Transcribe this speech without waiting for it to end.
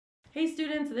Hey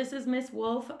students, this is Miss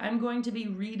Wolf. I'm going to be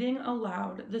reading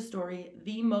aloud the story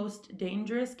The Most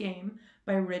Dangerous Game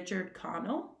by Richard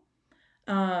Connell.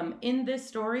 In this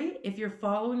story, if you're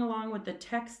following along with the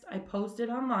text I posted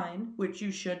online, which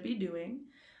you should be doing,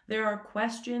 there are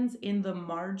questions in the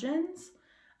margins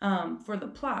for the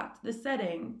plot, the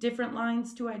setting, different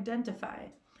lines to identify.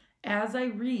 As I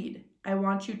read, I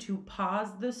want you to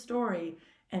pause the story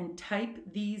and type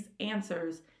these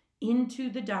answers into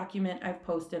the document I've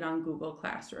posted on Google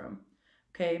Classroom.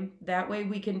 Okay, that way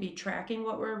we can be tracking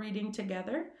what we're reading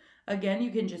together. Again,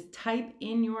 you can just type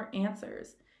in your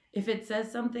answers. If it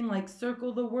says something like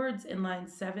circle the words in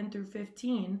lines 7 through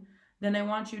 15, then I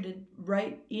want you to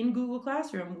write in Google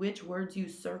Classroom which words you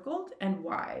circled and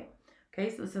why.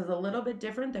 Okay, so this is a little bit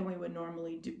different than we would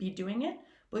normally be doing it,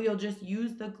 but you'll just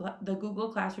use the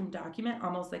Google Classroom document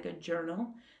almost like a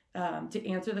journal to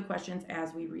answer the questions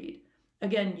as we read.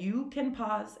 Again, you can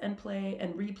pause and play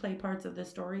and replay parts of the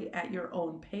story at your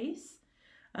own pace.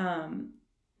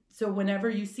 So whenever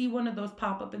you see one of those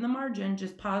pop up in the margin,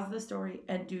 just pause the story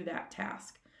and do that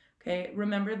task. Okay,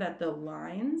 remember that the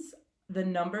lines, the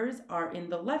numbers are in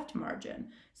the left margin.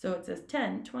 So it says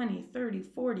 10, 20, 30,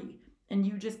 40, and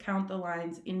you just count the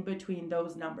lines in between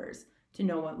those numbers to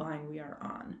know what line we are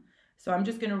on. So I'm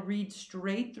just going to read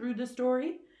straight through the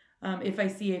story. If I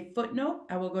see a footnote,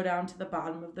 I will go down to the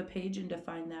bottom of the page and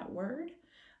define that word.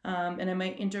 And I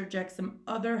might interject some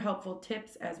other helpful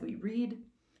tips as we read.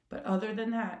 But other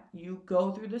than that, you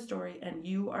go through the story and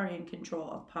you are in control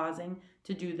of pausing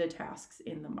to do the tasks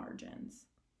in the margins.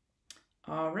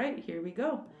 All right, here we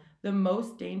go. The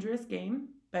Most Dangerous Game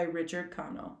by Richard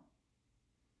Connell.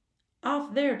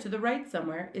 Off there to the right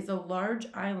somewhere is a large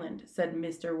island, said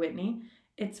Mr. Whitney.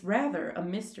 It's rather a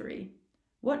mystery.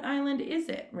 What island is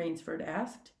it? Rainsford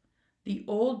asked. The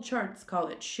old charts call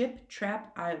it Ship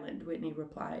Trap Island, Whitney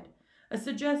replied. A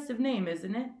suggestive name,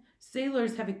 isn't it?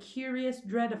 Sailors have a curious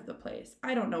dread of the place.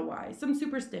 I don't know why. Some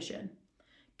superstition.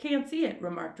 Can't see it,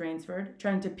 remarked Rainsford,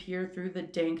 trying to peer through the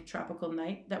dank tropical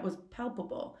night that was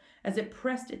palpable as it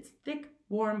pressed its thick,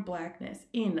 warm blackness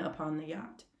in upon the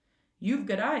yacht. You've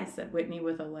good eyes, said Whitney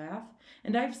with a laugh,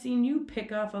 and I've seen you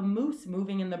pick off a moose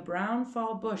moving in the brown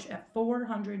fall bush at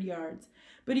 400 yards,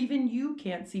 but even you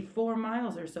can't see 4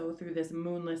 miles or so through this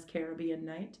moonless Caribbean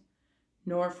night.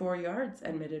 Nor 4 yards,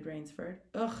 admitted Rainsford.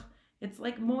 Ugh, it's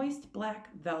like moist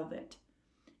black velvet.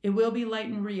 It will be light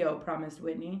in Rio, promised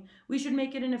Whitney. We should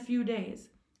make it in a few days.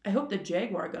 I hope the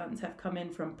Jaguar guns have come in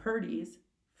from Purdy's.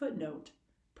 Footnote.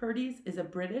 Purdy's is a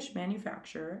British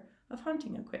manufacturer of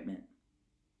hunting equipment.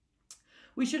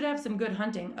 We should have some good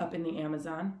hunting up in the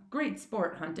Amazon. Great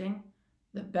sport hunting.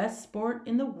 The best sport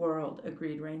in the world,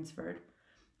 agreed Rainsford.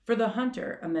 For the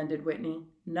hunter, amended Whitney,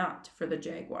 not for the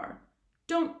jaguar.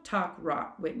 Don't talk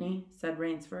rot, Whitney, said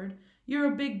Rainsford.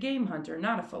 You're a big game hunter,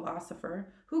 not a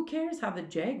philosopher. Who cares how the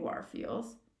jaguar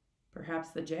feels?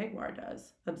 Perhaps the jaguar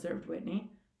does, observed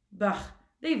Whitney. Bah,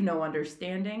 they've no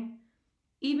understanding.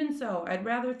 Even so, I'd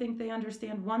rather think they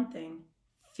understand one thing,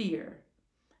 fear.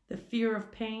 The fear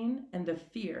of pain and the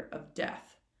fear of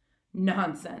death.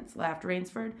 Nonsense, laughed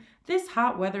Rainsford. This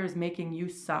hot weather is making you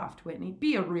soft, Whitney.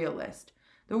 Be a realist.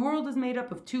 The world is made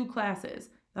up of 2 classes,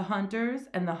 the hunters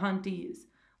and the huntees.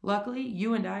 Luckily,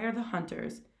 you and I are the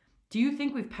hunters. Do you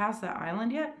think we've passed that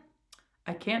island yet?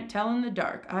 I can't tell in the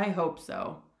dark. I hope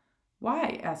so.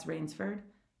 Why? Asked Rainsford.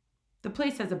 The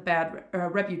place has a bad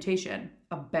reputation.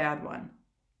 A bad one.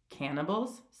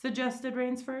 Cannibals? Suggested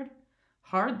Rainsford.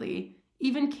 Hardly.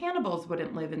 Even cannibals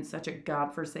wouldn't live in such a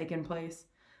godforsaken place.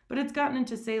 But it's gotten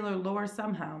into sailor lore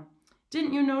somehow.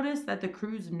 Didn't you notice that the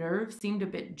crew's nerves seemed a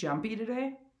bit jumpy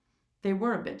today? They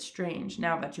were a bit strange,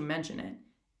 now that you mention it.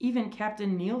 Even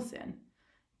Captain Nielsen.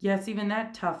 Yes, even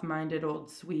that tough-minded old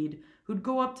Swede, who'd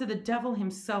go up to the devil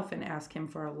himself and ask him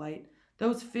for a light.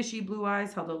 Those fishy blue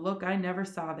eyes held a look I never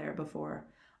saw there before.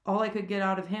 All I could get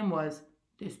out of him was,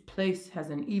 "This place has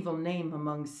an evil name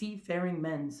among seafaring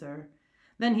men, sir."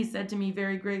 Then he said to me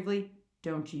very gravely,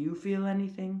 "Don't you feel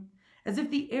anything?" As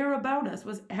if the air about us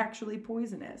was actually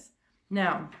poisonous.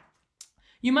 Now,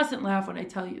 you mustn't laugh when I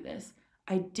tell you this.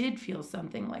 I did feel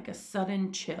something like a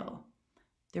sudden chill.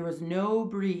 There was no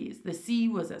breeze. The sea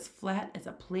was as flat as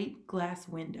a plate glass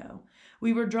window.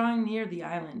 We were drawing near the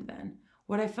island then.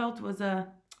 What I felt was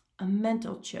a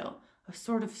mental chill, a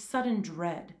sort of sudden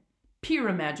dread. Pure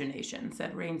imagination,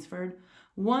 said Rainsford.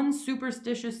 One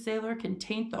superstitious sailor can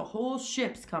taint the whole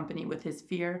ship's company with his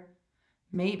fear.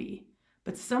 Maybe.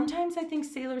 But sometimes I think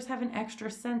sailors have an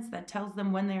extra sense that tells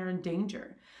them when they are in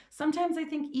danger. Sometimes I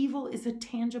think evil is a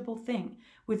tangible thing,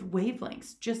 with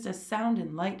wavelengths, just as sound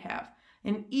and light have.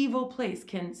 An evil place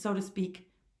can, so to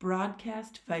speak,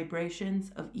 broadcast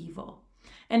vibrations of evil.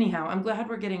 Anyhow, I'm glad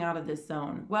we're getting out of this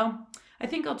zone. Well, I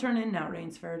think I'll turn in now,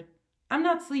 Rainsford. I'm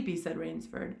not sleepy, said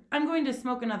Rainsford. I'm going to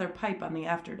smoke another pipe on the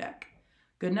afterdeck.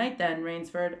 Good night then,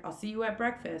 Rainsford. I'll see you at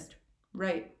breakfast.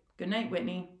 Right. Good night,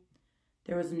 Whitney.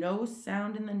 There was no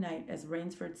sound in the night as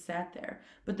Rainsford sat there,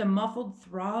 but the muffled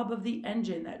throb of the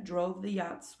engine that drove the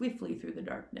yacht swiftly through the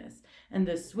darkness, and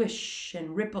the swish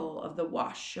and ripple of the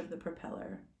wash of the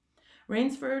propeller.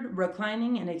 Rainsford,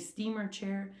 reclining in a steamer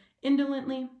chair,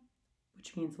 indolently,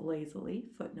 which means lazily,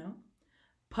 footnote,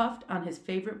 puffed on his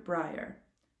favorite briar,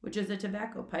 which is a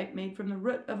tobacco pipe made from the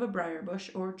root of a briar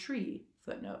bush or tree,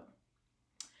 footnote.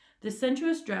 The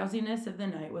sensuous drowsiness of the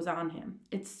night was on him.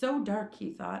 It's so dark,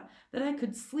 he thought, that I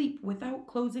could sleep without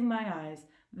closing my eyes.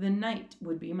 The night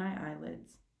would be my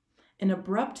eyelids. An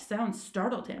abrupt sound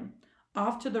startled him.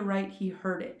 Off to the right he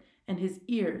heard it, and his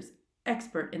ears,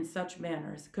 expert in such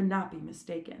matters, could not be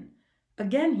mistaken.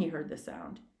 Again he heard the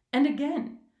sound, and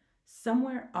again.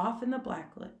 Somewhere off in the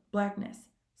blackness,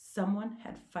 someone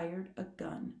had fired a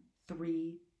gun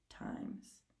 3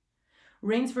 times.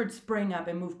 Rainsford sprang up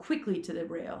and moved quickly to the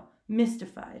rail,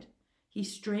 mystified. He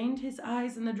strained his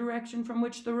eyes in the direction from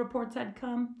which the reports had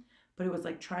come, but it was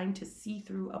like trying to see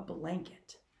through a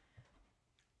blanket.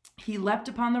 He leapt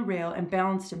upon the rail and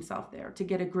balanced himself there to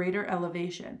get a greater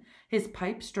elevation. His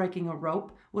pipe, striking a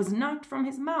rope, was knocked from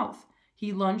his mouth.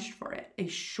 He lunged for it. A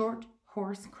short,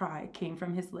 hoarse cry came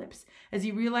from his lips as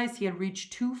he realized he had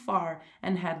reached too far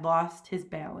and had lost his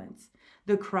balance.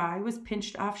 The cry was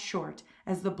pinched off short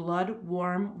as the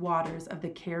blood-warm waters of the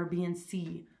Caribbean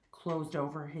Sea closed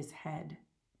over his head.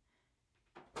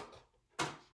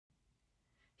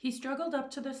 He struggled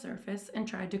up to the surface and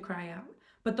tried to cry out,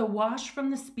 but the wash from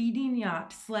the speeding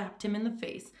yacht slapped him in the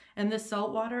face, and the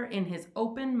salt water in his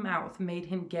open mouth made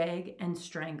him gag and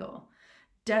strangle.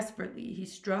 Desperately, he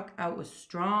struck out with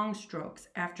strong strokes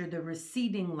after the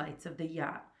receding lights of the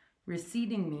yacht.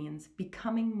 Receding means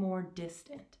becoming more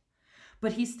distant.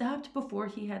 But he stopped before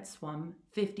he had swum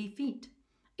 50 feet.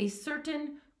 A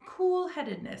certain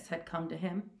cool-headedness had come to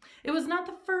him. It was not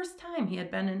the first time he had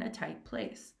been in a tight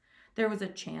place. There was a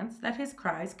chance that his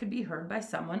cries could be heard by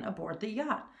someone aboard the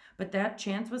yacht, but that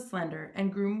chance was slender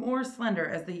and grew more slender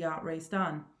as the yacht raced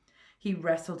on. He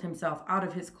wrestled himself out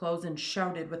of his clothes and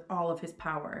shouted with all of his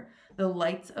power. The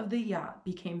lights of the yacht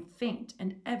became faint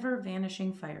and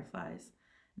ever-vanishing fireflies.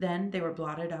 Then they were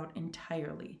blotted out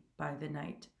entirely by the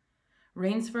night.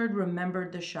 Rainsford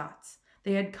remembered the shots.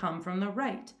 They had come from the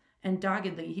right, and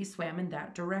doggedly he swam in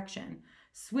that direction,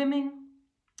 swimming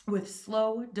with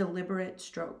slow, deliberate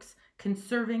strokes,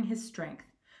 conserving his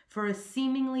strength. For a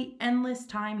seemingly endless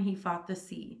time he fought the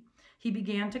sea. He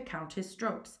began to count his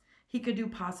strokes. He could do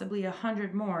possibly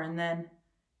 100 more, and then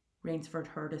Rainsford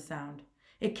heard a sound.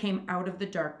 It came out of the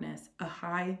darkness, a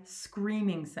high,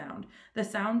 screaming sound, the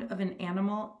sound of an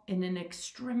animal in an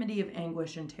extremity of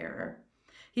anguish and terror.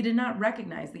 He did not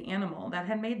recognize the animal that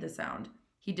had made the sound.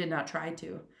 He did not try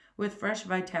to. With fresh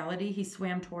vitality, he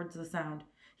swam towards the sound.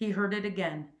 He heard it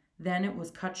again. Then it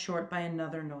was cut short by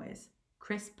another noise.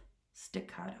 Crisp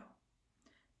staccato.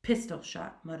 Pistol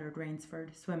shot, muttered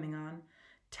Rainsford, swimming on.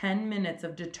 10 minutes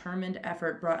of determined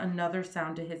effort brought another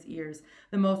sound to his ears,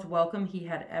 the most welcome he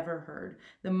had ever heard,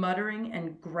 the muttering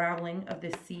and growling of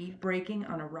the sea breaking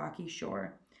on a rocky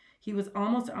shore. He was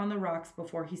almost on the rocks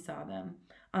before he saw them.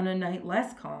 On a night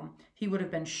less calm, he would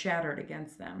have been shattered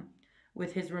against them.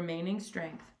 With his remaining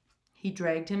strength, he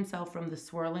dragged himself from the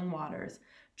swirling waters.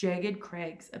 Jagged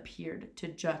crags appeared to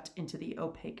jut into the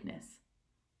opaqueness,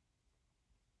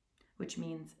 which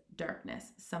means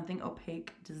darkness. Something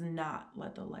opaque does not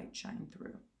let the light shine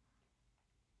through.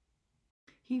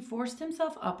 He forced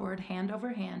himself upward, hand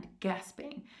over hand,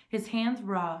 gasping. His hands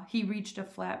raw, he reached a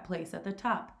flat place at the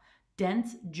top.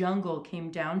 Dense jungle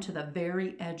came down to the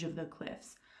very edge of the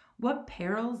cliffs. What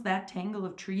perils that tangle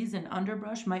of trees and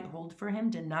underbrush might hold for him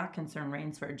did not concern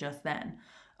Rainsford just then.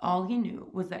 All he knew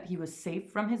was that he was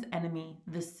safe from his enemy,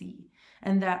 the sea,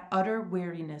 and that utter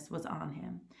weariness was on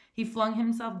him. He flung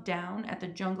himself down at the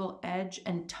jungle edge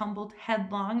and tumbled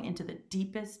headlong into the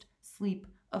deepest sleep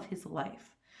of his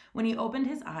life. When he opened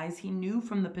his eyes, he knew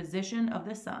from the position of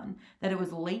the sun that it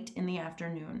was late in the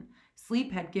afternoon.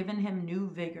 Sleep had given him new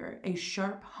vigor. A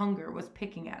sharp hunger was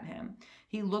picking at him.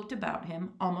 He looked about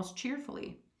him almost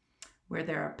cheerfully. Where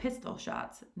there are pistol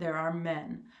shots, there are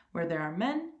men. Where there are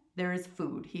men, there is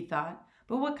food, he thought.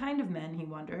 But what kind of men, he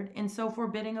wondered, in so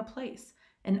forbidding a place?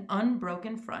 An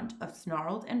unbroken front of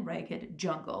snarled and ragged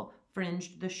jungle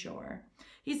fringed the shore.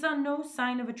 He saw no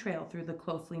sign of a trail through the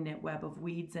closely knit web of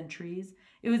weeds and trees.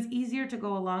 It was easier to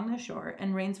go along the shore,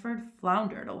 and Rainsford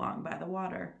floundered along by the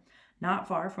water. Not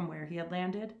far from where he had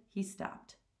landed, he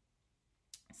stopped.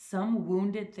 Some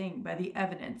wounded thing, by the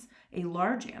evidence, a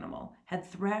large animal, had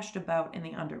thrashed about in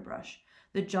the underbrush.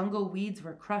 The jungle weeds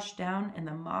were crushed down and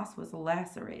the moss was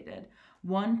lacerated.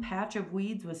 One patch of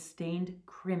weeds was stained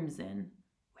crimson,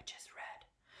 which is red.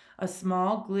 A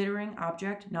small, glittering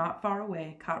object not far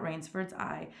away caught Rainsford's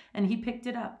eye, and he picked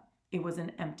it up. It was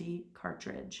an empty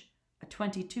cartridge. A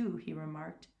 .22, he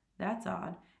remarked. That's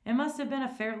odd. It must have been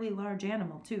a fairly large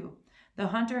animal, too. The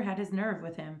hunter had his nerve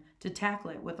with him to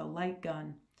tackle it with a light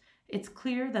gun. It's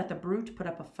clear that the brute put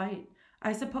up a fight.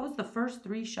 I suppose the first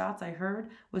 3 shots I heard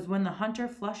was when the hunter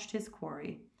flushed his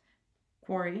quarry.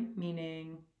 Quarry,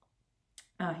 meaning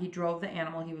he drove the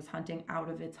animal he was hunting out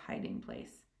of its hiding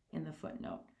place in the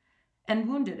footnote, and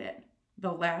wounded it.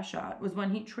 The last shot was when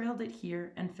he trailed it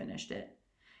here and finished it.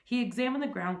 He examined the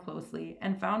ground closely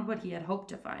and found what he had hoped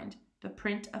to find, the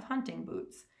print of hunting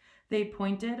boots. They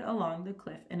pointed along the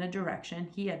cliff in a direction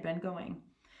he had been going.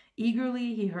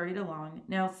 Eagerly he hurried along,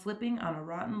 now slipping on a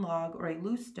rotten log or a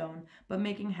loose stone, but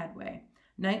making headway.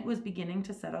 Night was beginning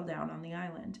to settle down on the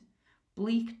island.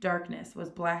 Bleak darkness was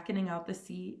blackening out the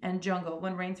sea and jungle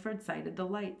when Rainsford sighted the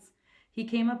lights. He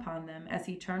came upon them as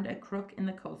he turned a crook in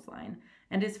the coastline,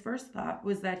 and his first thought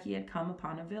was that he had come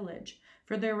upon a village,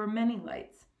 for there were many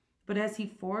lights. But as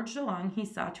he forged along, he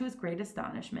saw to his great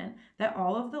astonishment that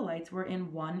all of the lights were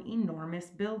in one enormous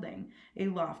building, a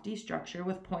lofty structure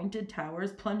with pointed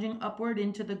towers plunging upward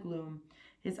into the gloom.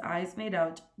 His eyes made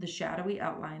out the shadowy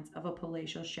outlines of a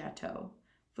palatial chateau.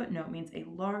 Footnote means a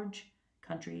large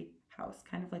country house,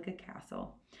 kind of like a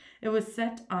castle. It was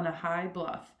set on a high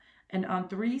bluff, and on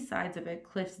 3 sides of it,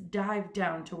 cliffs dived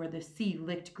down to where the sea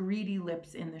licked greedy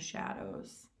lips in the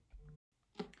shadows.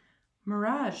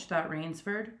 Mirage, thought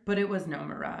Rainsford, but it was no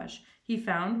mirage. He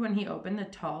found when he opened the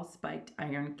tall, spiked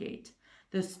iron gate.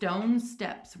 The stone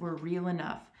steps were real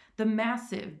enough. The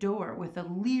massive door with a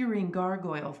leering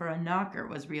gargoyle for a knocker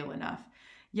was real enough.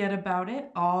 Yet about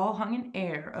it all hung an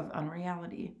air of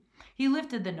unreality. He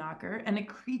lifted the knocker, and it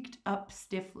creaked up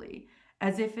stiffly,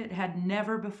 as if it had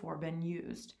never before been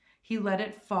used. He let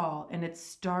it fall, and it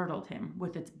startled him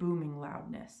with its booming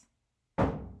loudness.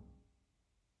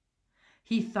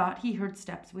 He thought he heard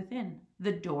steps within.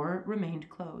 The door remained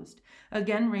closed.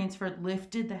 Again Rainsford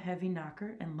lifted the heavy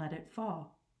knocker and let it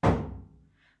fall.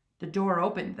 The door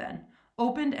opened then,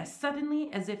 opened as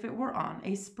suddenly as if it were on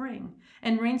a spring,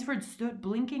 and Rainsford stood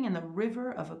blinking in the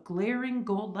river of a glaring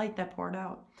gold light that poured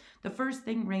out. The first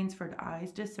thing Rainsford's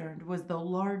eyes discerned was the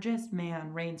largest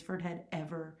man Rainsford had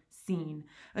ever seen,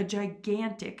 a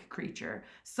gigantic creature,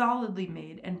 solidly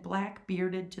made and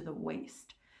black-bearded to the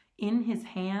waist. In his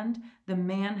hand, the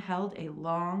man held a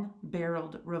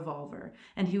long-barreled revolver,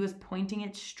 and he was pointing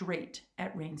it straight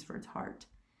at Rainsford's heart.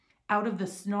 Out of the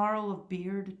snarl of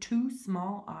beard, 2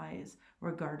 small eyes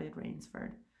regarded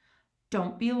Rainsford.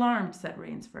 "Don't be alarmed," said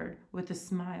Rainsford, with a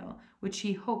smile, which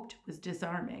he hoped was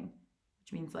disarming,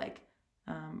 which means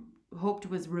hoped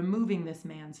was removing this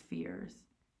man's fears.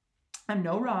 "I'm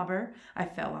no robber. I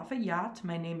fell off a yacht.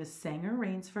 My name is Sanger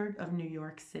Rainsford of New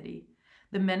York City."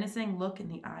 The menacing look in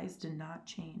the eyes did not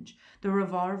change. The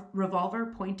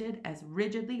revolver pointed as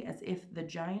rigidly as if the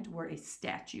giant were a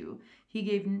statue. He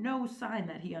gave no sign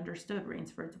that he understood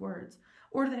Rainsford's words,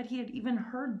 or that he had even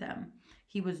heard them.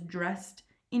 He was dressed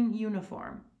in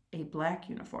uniform, a black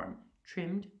uniform,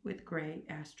 trimmed with gray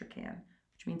astrakhan,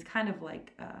 which means kind of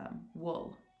like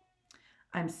wool.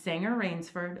 "I'm Sanger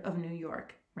Rainsford of New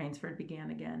York," Rainsford began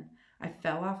again. "I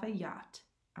fell off a yacht.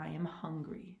 I am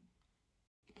hungry."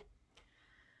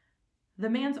 The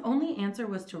man's only answer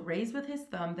was to raise with his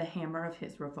thumb the hammer of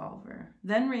his revolver.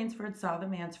 Then Rainsford saw the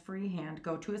man's free hand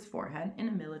go to his forehead in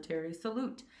a military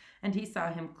salute, and he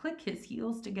saw him click his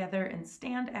heels together and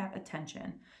stand at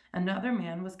attention. Another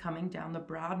man was coming down the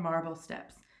broad marble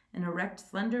steps, an erect,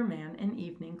 slender man in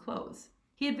evening clothes.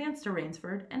 He advanced to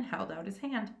Rainsford and held out his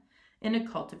hand. In a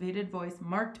cultivated voice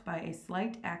marked by a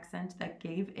slight accent that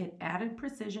gave it added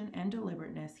precision and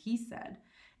deliberateness, he said,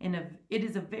 "It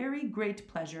is a very great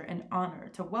pleasure and honor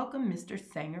to welcome Mr.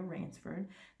 Sanger Rainsford,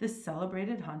 the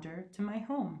celebrated hunter, to my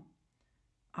home."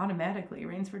 Automatically,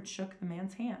 Rainsford shook the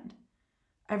man's hand.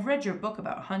 "I've read your book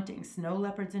about hunting snow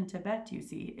leopards in Tibet, you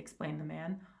see," explained the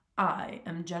man. "I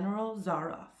am General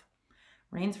Zaroff."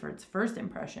 Rainsford's first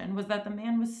impression was that the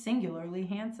man was singularly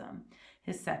handsome.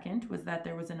 His second was that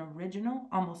there was an original,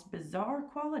 almost bizarre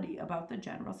quality about the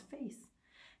general's face.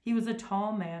 He was a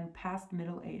tall man past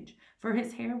middle age, for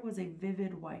his hair was a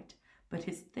vivid white, but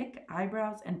his thick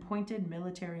eyebrows and pointed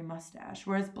military mustache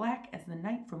were as black as the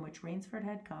night from which Rainsford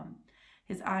had come.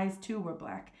 His eyes, too, were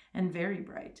black and very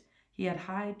bright. He had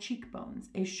high cheekbones,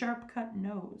 a sharp-cut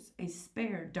nose, a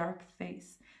spare, dark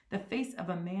face, the face of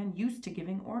a man used to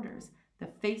giving orders, the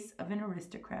face of an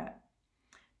aristocrat.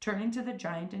 Turning to the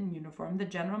giant in uniform, the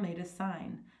general made a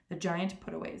sign. The giant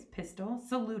put away his pistol,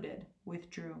 saluted,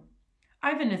 withdrew.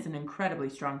 Ivan is an incredibly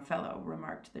strong fellow,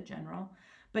 remarked the general,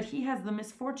 but he has the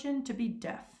misfortune to be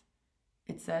deaf.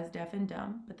 It says deaf and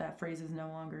dumb, but that phrase is no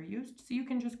longer used, so you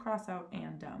can just cross out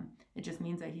and dumb. It just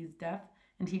means that he's deaf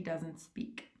and he doesn't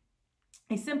speak.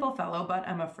 A simple fellow, but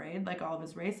I'm afraid, like all of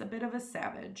his race, a bit of a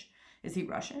savage. Is he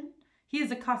Russian? He is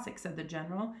a Cossack, said the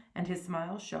general, and his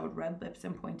smile showed red lips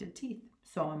and pointed teeth.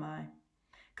 So am I.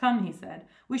 Come, he said.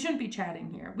 We shouldn't be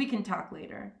chatting here. We can talk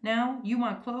later. Now, you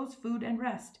want clothes, food, and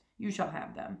rest. You shall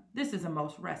have them. This is a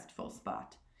most restful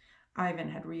spot. Ivan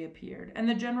had reappeared, and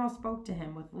the general spoke to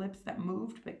him with lips that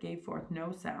moved but gave forth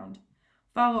no sound.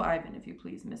 Follow Ivan, if you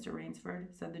please, Mr.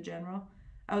 Rainsford, said the general.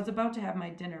 I was about to have my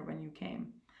dinner when you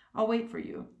came. I'll wait for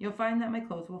you. You'll find that my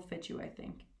clothes will fit you, I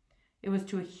think. It was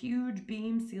to a huge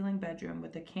beam-ceiling bedroom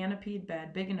with a canopied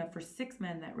bed big enough for 6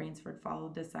 men that Rainsford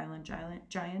followed the silent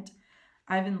giant.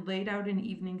 Ivan laid out an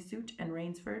evening suit, and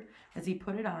Rainsford, as he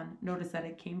put it on, noticed that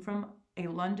it came from a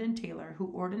London tailor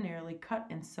who ordinarily cut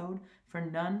and sewed for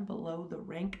none below the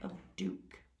rank of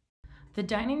duke. The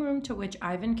dining room to which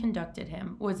Ivan conducted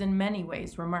him was in many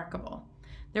ways remarkable.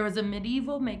 There was a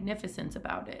medieval magnificence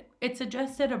about it. It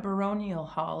suggested a baronial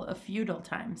hall of feudal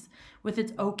times, with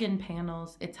its oaken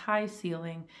panels, its high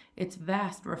ceiling, its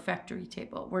vast refectory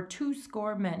table, where 20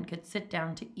 men could sit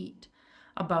down to eat.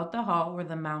 About the hall were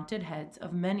the mounted heads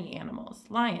of many animals,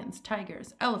 lions,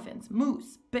 tigers, elephants,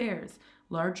 moose, bears,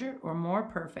 larger or more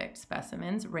perfect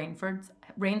specimens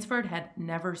Rainsford had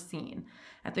never seen.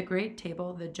 At the great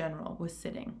table the general was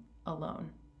sitting,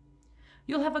 alone.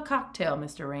 You'll have a cocktail,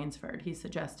 Mr. Rainsford, he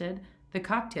suggested. The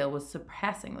cocktail was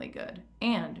surpassingly good,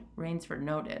 and, Rainsford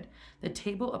noted, the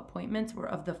table appointments were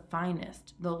of the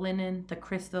finest, the linen, the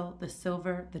crystal, the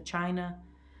silver, the china.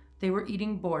 They were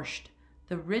eating borscht,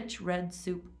 the rich red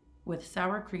soup with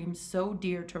sour cream so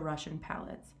dear to Russian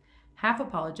palates. Half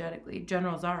apologetically,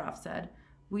 General Zaroff said,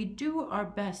 We do our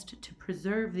best to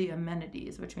preserve the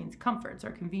amenities, which means comforts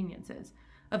or conveniences,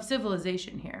 of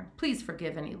civilization here. Please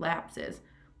forgive any lapses.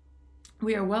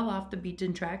 We are well off the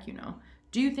beaten track, you know.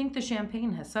 Do you think the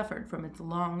champagne has suffered from its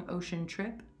long ocean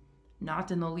trip? Not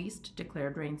in the least,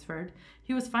 declared Rainsford.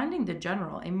 He was finding the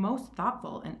general a most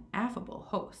thoughtful and affable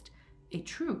host, a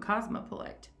true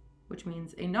cosmopolite, which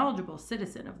means a knowledgeable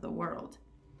citizen of the world.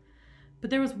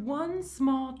 But there was one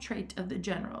small trait of the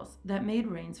general's that made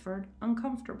Rainsford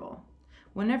uncomfortable.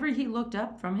 Whenever he looked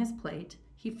up from his plate,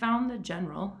 he found the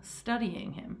general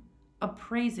studying him,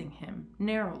 appraising him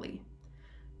narrowly.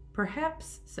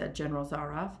 Perhaps, said General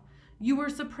Zaroff, you were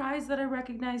surprised that I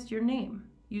recognized your name.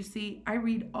 You see, I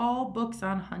read all books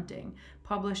on hunting,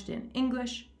 published in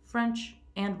English, French,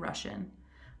 and Russian.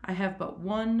 I have but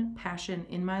one passion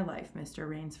in my life, Mr.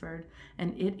 Rainsford,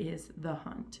 and it is the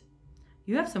hunt.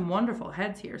 You have some wonderful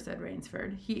heads here, said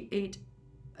Rainsford. He ate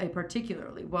a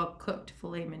particularly well-cooked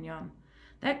filet mignon.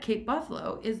 That Cape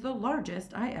buffalo is the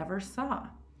largest I ever saw.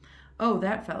 Oh,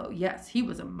 that fellow, yes, he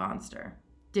was a monster.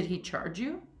 Did he charge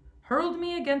you? Hurled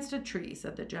me against a tree,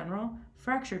 said the general.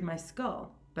 Fractured my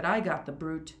skull, but I got the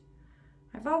brute.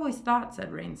 I've always thought,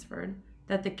 said Rainsford,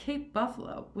 that the Cape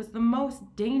buffalo was the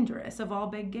most dangerous of all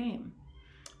big game.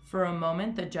 For a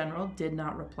moment the general did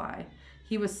not reply.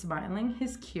 He was smiling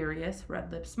his curious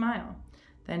red-lipped smile.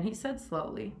 Then he said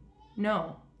slowly,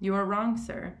 No, you are wrong,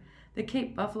 sir. The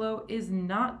Cape buffalo is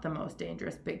not the most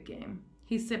dangerous big game.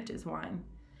 He sipped his wine.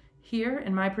 Here,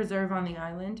 in my preserve on the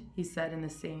island, he said in the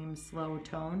same slow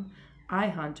tone, I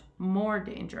hunt more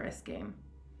dangerous game.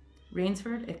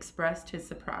 Rainsford expressed his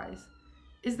surprise.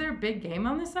 Is there big game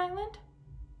on this island?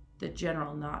 The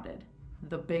general nodded.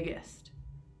 The biggest.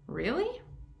 Really?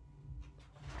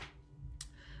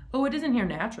 Oh, it isn't here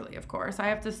naturally, of course. I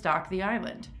have to stock the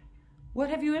island.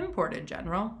 What have you imported,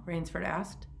 General? Rainsford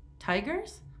asked.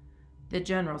 Tigers? The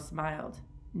general smiled.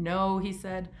 No, he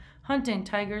said. Hunting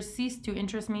tigers ceased to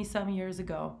interest me some years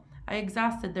ago. I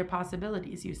exhausted their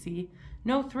possibilities, you see.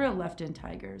 No thrill left in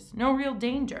tigers. No real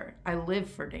danger. I live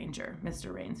for danger,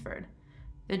 Mr. Rainsford.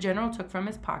 The general took from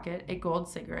his pocket a gold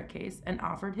cigarette case and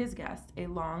offered his guest a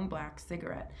long black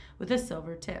cigarette with a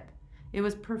silver tip. It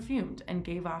was perfumed and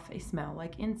gave off a smell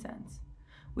like incense.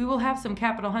 We will have some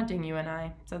capital hunting, you and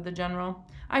I, said the general.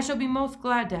 I shall be most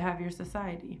glad to have your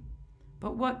society.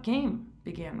 But what game?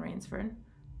 Began Rainsford.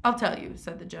 I'll tell you,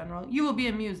 said the general. You will be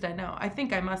amused, I know. I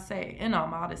think I must say, in all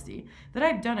modesty, that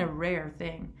I've done a rare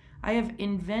thing. I have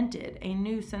invented a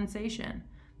new sensation.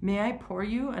 May I pour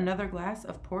you another glass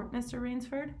of port, Mr.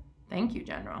 Rainsford? Thank you,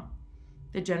 General.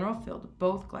 The general filled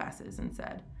both glasses and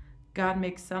said, God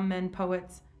makes some men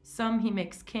poets, some he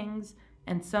makes kings,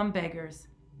 and some beggars.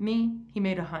 Me, he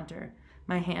made a hunter.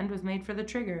 My hand was made for the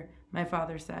trigger, my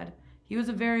father said. He was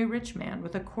a very rich man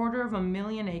with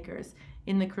 250,000 acres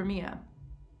in the Crimea,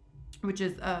 which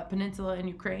is a peninsula in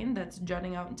Ukraine that's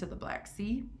jutting out into the Black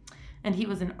Sea. And he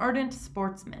was an ardent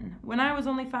sportsman. When I was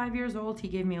only 5 years old, he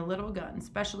gave me a little gun,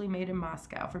 specially made in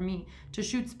Moscow, for me to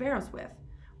shoot sparrows with.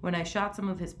 When I shot some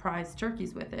of his prized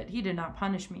turkeys with it, he did not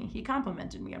punish me. He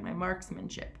complimented me on my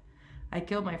marksmanship. I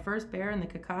killed my first bear in the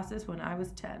Caucasus when I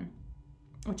was 10,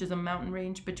 which is a mountain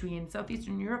range between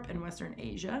southeastern Europe and western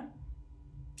Asia.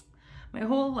 My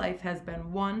whole life has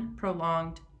been one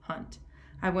prolonged hunt.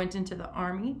 I went into the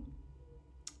army.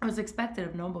 I was expected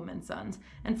of noblemen's sons,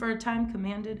 and for a time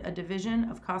commanded a division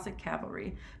of Cossack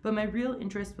cavalry, but my real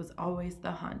interest was always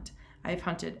the hunt. I've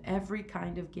hunted every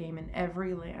kind of game in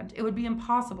every land. It would be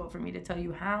impossible for me to tell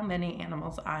you how many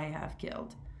animals I have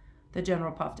killed. The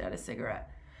general puffed at his cigarette.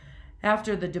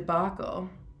 After the debacle,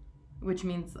 which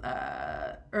means,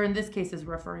 or in this case is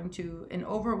referring to an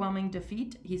overwhelming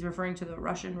defeat. He's referring to the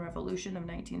Russian Revolution of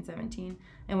 1917,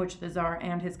 in which the Tsar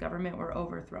and his government were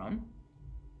overthrown.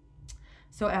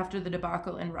 So after the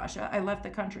debacle in Russia, I left the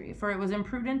country, for it was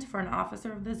imprudent for an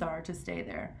officer of the Tsar to stay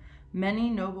there. Many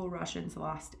noble Russians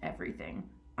lost everything.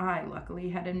 I, luckily,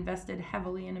 had invested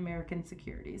heavily in American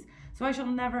securities, so I shall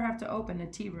never have to open a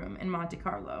tea room in Monte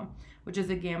Carlo, which is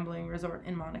a gambling resort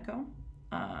in Monaco,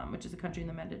 which is a country in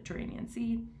the Mediterranean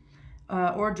Sea,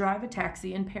 or drive a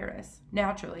taxi in Paris.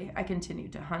 Naturally, I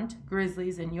continued to hunt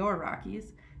grizzlies in your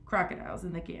Rockies, crocodiles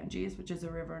in the Ganges, which is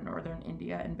a river in northern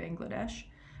India and Bangladesh,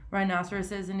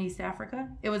 rhinoceroses in East Africa.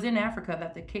 It was in Africa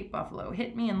that the Cape buffalo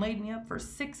hit me and laid me up for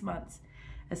 6 months.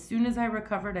 As soon as I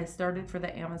recovered, I started for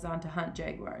the Amazon to hunt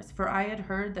jaguars, for I had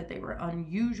heard that they were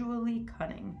unusually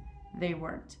cunning. They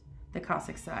weren't. The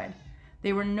Cossack sighed.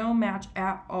 They were no match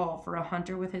at all for a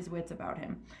hunter with his wits about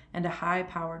him and a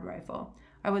high-powered rifle.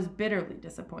 I was bitterly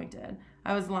disappointed.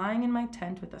 I was lying in my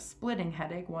tent with a splitting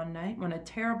headache one night when a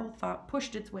terrible thought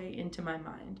pushed its way into my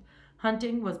mind.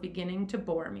 Hunting was beginning to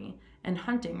bore me, and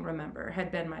hunting, remember,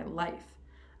 had been my life.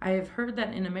 I have heard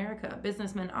that in America,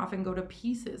 businessmen often go to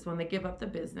pieces when they give up the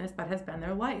business that has been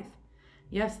their life.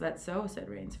 Yes, that's so, said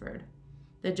Rainsford.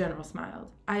 The general smiled.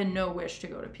 I had no wish to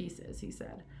go to pieces, he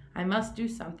said. I must do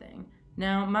something.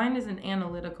 Now, mine is an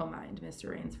analytical mind,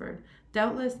 Mr. Rainsford.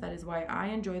 Doubtless that is why I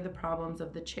enjoy the problems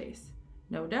of the chase.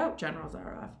 No doubt, General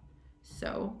Zaroff.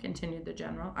 So, continued the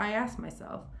general, I asked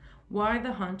myself, why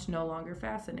the hunt no longer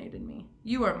fascinated me.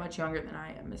 You are much younger than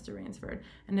I am, Mr. Rainsford,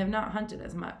 and have not hunted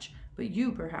as much, but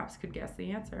you perhaps could guess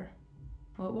the answer.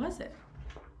 What was it?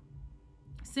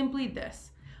 Simply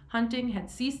this. Hunting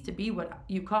had ceased to be what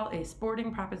you call a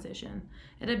sporting proposition.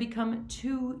 It had become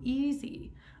too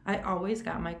easy. I always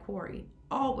got my quarry.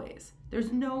 Always.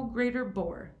 There's no greater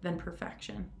bore than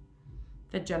perfection.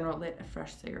 The general lit a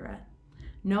fresh cigarette.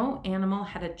 No animal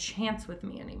had a chance with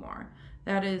me anymore.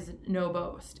 That is no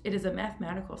boast. It is a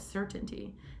mathematical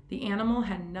certainty. The animal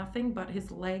had nothing but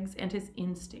his legs and his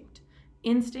instinct.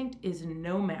 Instinct is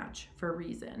no match for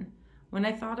reason. When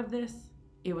I thought of this,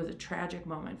 it was a tragic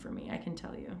moment for me, I can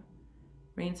tell you.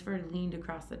 Rainsford leaned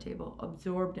across the table,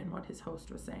 absorbed in what his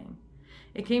host was saying.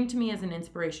 It came to me as an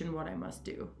inspiration what I must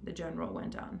do, the general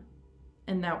went on.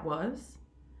 And that was?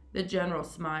 The general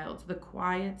smiled, the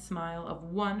quiet smile of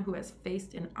one who has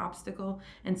faced an obstacle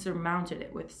and surmounted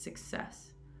it with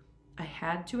success. I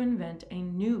had to invent a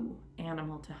new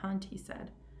animal to hunt, he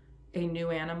said. A new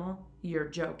animal? You're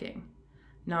joking.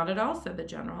 Not at all, said the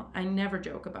general. I never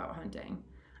joke about hunting.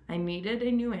 I needed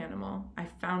a new animal. I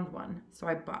found one. So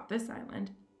I bought this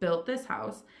island, built this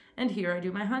house, and here I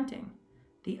do my hunting.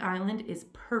 The island is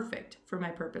perfect for my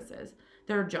purposes.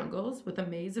 There are jungles with a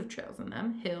maze of trails in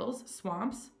them, hills,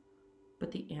 swamps.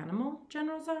 But the animal,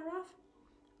 General Zaroff?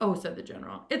 Oh, said the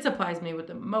general, it supplies me with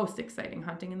the most exciting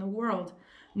hunting in the world.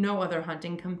 No other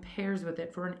hunting compares with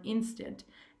it for an instant.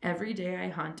 Every day I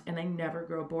hunt, and I never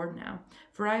grow bored now,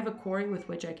 for I have a quarry with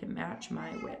which I can match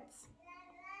my wits.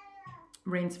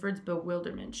 Rainsford's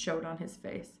bewilderment showed on his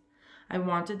face. I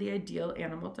wanted the ideal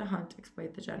animal to hunt,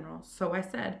 explained the general. So I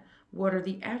said, what are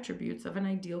the attributes of an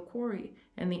ideal quarry?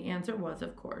 And the answer was,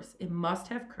 of course, it must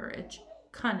have courage,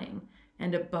 cunning,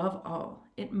 and above all,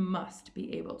 it must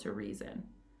be able to reason.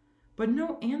 But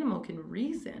no animal can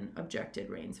reason, objected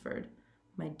Rainsford.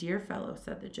 My dear fellow,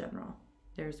 said the general,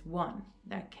 there's one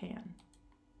that can.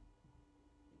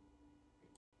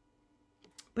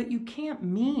 But you can't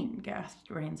mean, gasped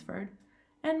Rainsford.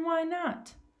 And why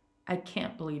not? I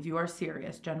can't believe you are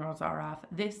serious, General Zaroff.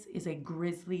 This is a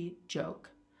grisly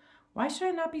joke. Why should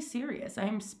I not be serious? I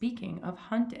am speaking of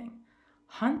hunting.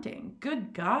 Hunting?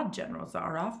 Good God, General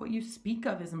Zaroff, what you speak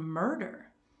of is murder.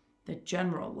 The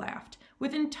general laughed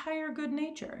with entire good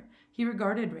nature. He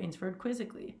regarded Rainsford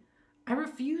quizzically. I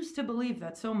refuse to believe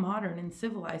that so modern and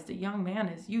civilized a young man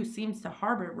as you seems to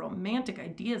harbor romantic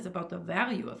ideas about the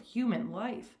value of human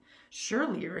life.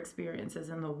 Surely your experiences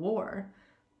in the war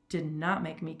did not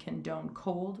make me condone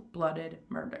cold-blooded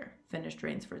murder, finished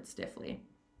Rainsford stiffly.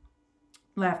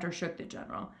 Laughter shook the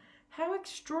general. How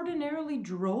extraordinarily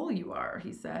droll you are,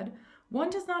 he said. One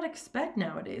does not expect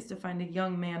nowadays to find a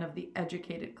young man of the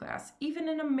educated class, even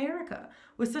in America,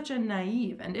 with such a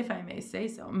naive and, if I may say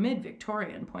so,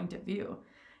 mid-Victorian point of view.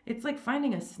 It's like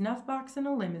finding a snuff box in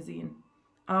a limousine.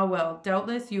 Ah, well,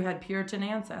 doubtless you had Puritan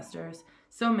ancestors.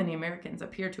 So many Americans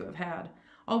appear to have had.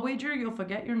 I'll wager you'll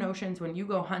forget your notions when you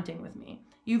go hunting with me.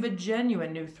 You've a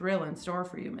genuine new thrill in store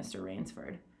for you, Mr.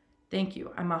 Rainsford. Thank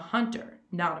you. I'm a hunter,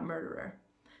 not a murderer.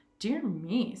 Dear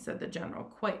me, said the general,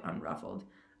 quite unruffled.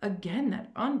 Again,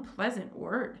 that unpleasant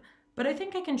word. But I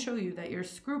think I can show you that your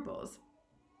scruples,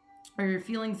 or your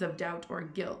feelings of doubt or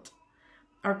guilt,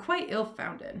 are quite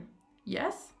ill-founded.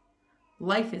 Yes?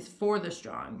 Life is for the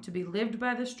strong, to be lived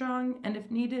by the strong, and if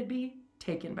needed be,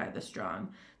 taken by the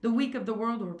strong. The weak of the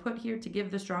world were put here to give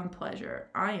the strong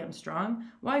pleasure. I am strong.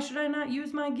 Why should I not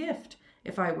use my gift?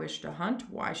 If I wish to hunt,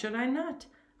 why should I not?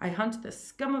 I hunt the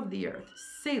scum of the earth,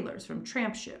 sailors from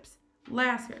tramp ships,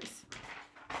 lascars,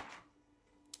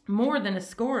 more than a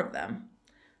score of them.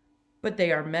 But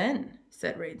they are men,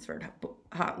 said Rainsford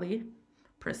hotly.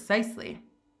 Precisely,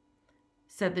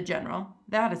 said the general.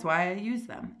 That is why I use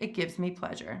them. It gives me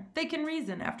pleasure. They can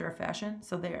reason after a fashion,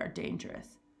 so they are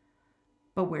dangerous.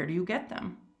 But where do you get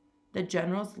them? The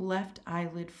general's left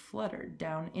eyelid fluttered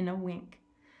down in a wink.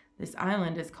 This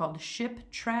island is called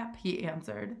Ship Trap, he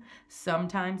answered.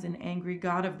 Sometimes an angry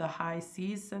god of the high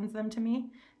seas sends them to me.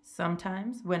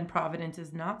 Sometimes, when Providence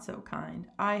is not so kind,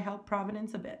 I help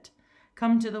Providence a bit.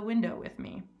 Come to the window with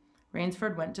me.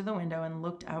 Rainsford went to the window and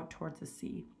looked out towards the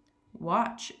sea.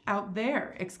 Watch, out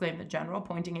there, exclaimed the general,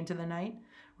 pointing into the night.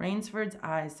 Rainsford's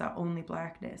eyes saw only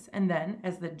blackness, and then,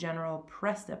 as the general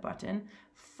pressed a button,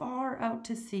 far out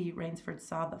to sea, Rainsford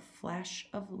saw the flash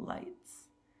of lights.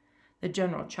 The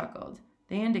general chuckled.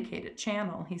 They indicate a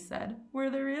channel, he said, where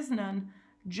there is none.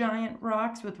 Giant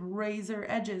rocks with razor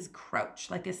edges crouch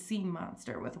like a sea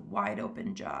monster with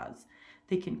wide-open jaws.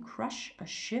 They can crush a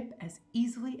ship as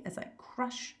easily as I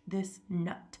crush this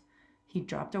nut. He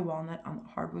dropped a walnut on the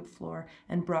hardwood floor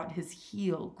and brought his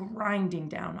heel grinding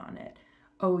down on it.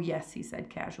 Oh, yes, he said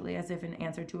casually, as if in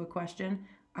answer to a question.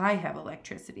 I have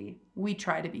electricity. We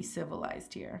try to be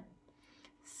civilized here.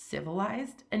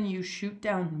 Civilized? And you shoot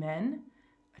down men?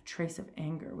 A trace of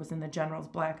anger was in the general's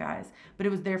black eyes, but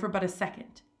it was there for but a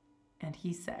second. And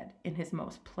he said, in his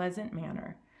most pleasant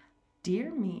manner,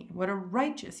 Dear me, what a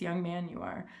righteous young man you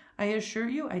are. I assure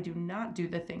you I do not do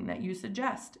the thing that you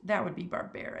suggest. That would be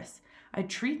barbarous. I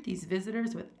treat these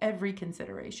visitors with every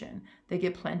consideration. They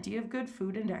get plenty of good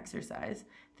food and exercise.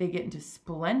 They get into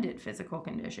splendid physical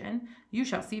condition. You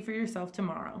shall see for yourself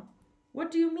tomorrow.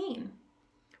 What do you mean?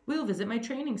 We'll visit my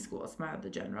training school, smiled the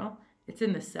general. It's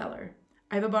in the cellar.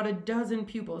 I have about a dozen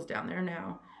pupils down there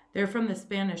now. They're from the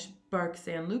Spanish bark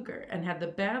San Lucar and had the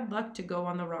bad luck to go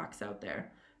on the rocks out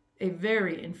there. A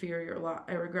very inferior lot,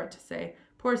 I regret to say.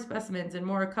 Poor specimens and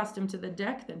more accustomed to the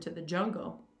deck than to the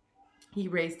jungle. He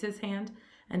raised his hand,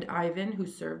 and Ivan, who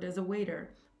served as a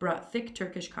waiter, brought thick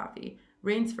Turkish coffee.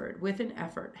 Rainsford, with an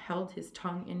effort, held his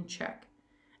tongue in check.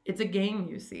 It's a game,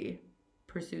 you see,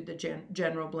 pursued the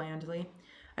general blandly.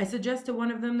 I suggest to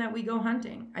one of them that we go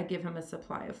hunting. I give him a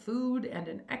supply of food and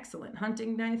an excellent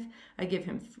hunting knife. I give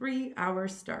him 3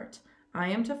 hours' start. I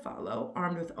am to follow,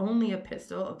 armed with only a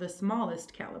pistol of the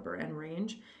smallest caliber and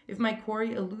range. If my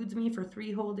quarry eludes me for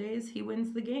 3 whole days, he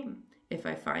wins the game. If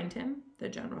I find him, the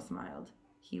general smiled,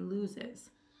 he loses.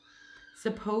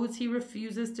 Suppose he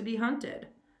refuses to be hunted?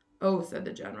 Oh, said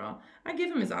the general, I give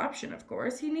him his option, of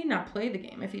course. He need not play the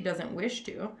game if he doesn't wish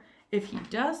to. If he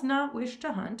does not wish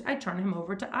to hunt, I turn him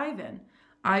over to Ivan.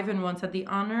 Ivan once had the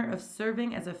honor of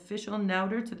serving as official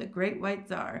nauter to the great white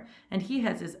Tsar, and he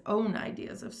has his own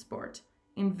ideas of sport.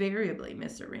 Invariably,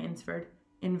 Mr. Rainsford,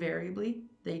 invariably,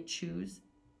 they choose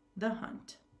the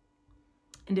hunt.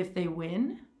 And if they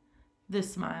win? The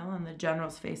smile on the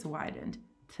general's face widened.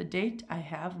 To date, I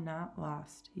have not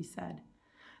lost, he said.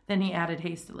 Then he added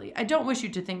hastily, I don't wish you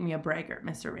to think me a braggart,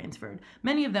 Mr. Rainsford.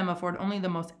 Many of them afford only the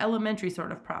most elementary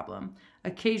sort of problem.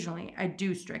 Occasionally, I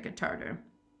do strike a Tartar.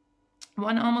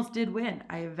 One almost did win.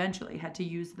 I eventually had to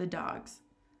use the dogs.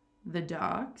 The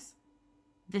dogs?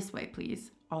 This way,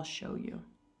 please. I'll show you.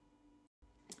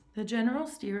 The general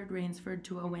steered Rainsford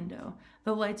to a window.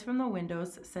 The lights from the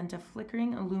windows sent a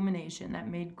flickering illumination that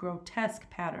made grotesque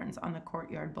patterns on the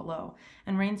courtyard below,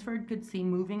 and Rainsford could see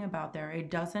moving about there a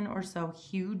dozen or so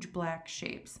huge black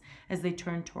shapes as they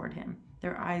turned toward him.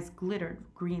 Their eyes glittered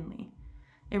greenly.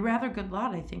 A rather good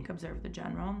lot, I think, observed the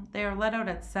general. They are let out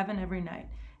at 7 every night.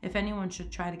 If anyone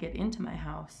should try to get into my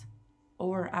house,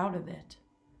 or out of it,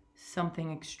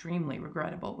 something extremely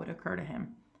regrettable would occur to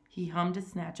him. He hummed a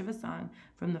snatch of a song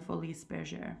from the Folies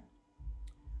Bergère,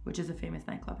 which is a famous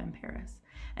nightclub in Paris.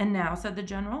 And now, said the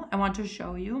general, I want to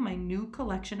show you my new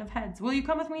collection of heads. Will you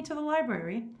come with me to the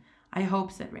library? I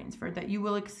hope, said Rainsford, that you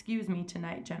will excuse me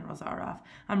tonight, General Zaroff.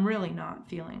 I'm really not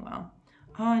feeling well.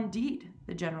 Ah, indeed,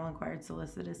 the general inquired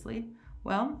solicitously.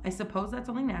 Well, I suppose that's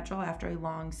only natural after a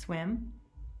long swim.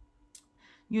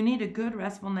 You need a good,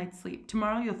 restful night's sleep.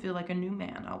 Tomorrow you'll feel like a new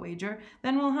man, I'll wager.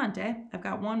 Then we'll hunt, eh? I've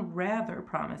got one rather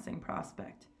promising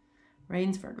prospect.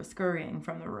 Rainsford was scurrying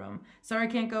from the room. Sorry,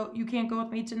 you can't go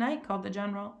with me tonight, called the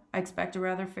general. I expect a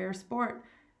rather fair sport.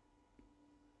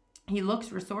 He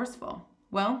looks resourceful.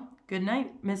 Well, good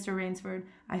night, Mr. Rainsford.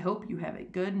 I hope you have a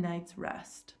good night's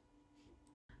rest.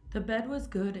 The bed was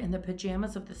good and the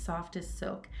pajamas of the softest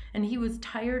silk, and he was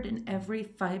tired in every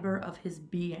fiber of his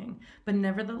being, but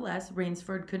nevertheless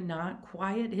Rainsford could not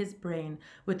quiet his brain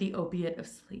with the opiate of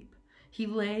sleep. He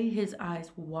lay, his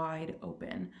eyes wide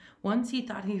open. Once he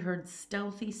thought he heard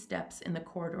stealthy steps in the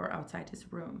corridor outside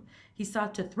his room. He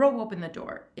sought to throw open the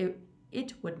door.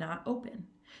 It would not open.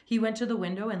 He went to the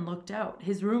window and looked out.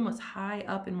 His room was high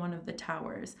up in one of the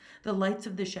towers. The lights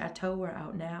of the chateau were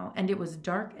out now, and it was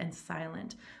dark and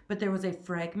silent, but there was a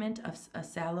fragment of a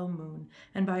sallow moon,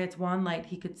 and by its wan light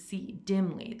he could see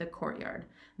dimly the courtyard.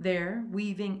 There,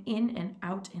 weaving in and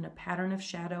out in a pattern of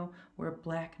shadow, were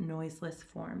black, noiseless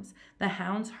forms. The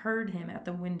hounds heard him at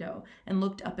the window and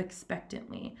looked up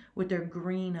expectantly with their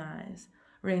green eyes.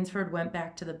 Rainsford went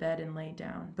back to the bed and lay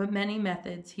down. But many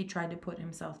methods he tried to put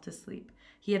himself to sleep.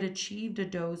 He had achieved a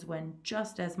doze when,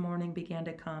 just as morning began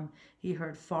to come, he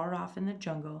heard far off in the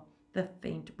jungle the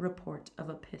faint report of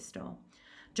a pistol.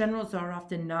 General Zaroff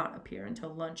did not appear until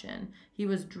luncheon. He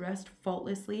was dressed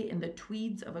faultlessly in the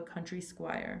tweeds of a country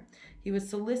squire. He was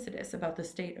solicitous about the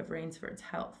state of Rainsford's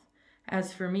health.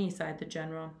 As for me, sighed the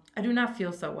general, I do not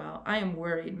feel so well. I am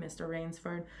worried, Mr.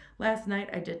 Rainsford. Last night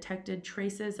I detected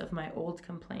traces of my old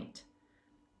complaint.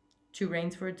 To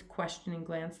Rainsford's questioning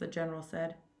glance, the general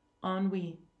said,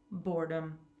 ennui,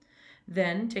 boredom.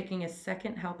 Then, taking a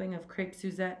second helping of crepe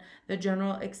Suzette, the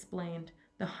general explained,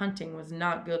 the hunting was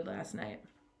not good last night.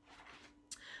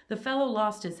 The fellow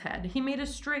lost his head. He made a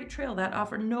straight trail that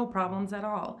offered no problems at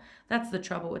all. That's the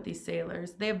trouble with these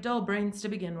sailors. They have dull brains to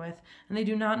begin with, and they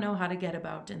do not know how to get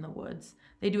about in the woods.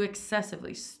 They do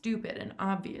excessively stupid and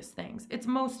obvious things. It's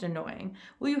most annoying.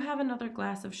 Will you have another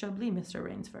glass of Chablis, Mr.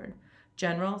 Rainsford?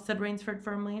 General, said Rainsford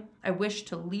firmly, I wish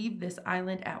to leave this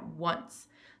island at once.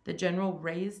 The general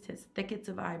raised his thickets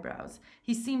of eyebrows.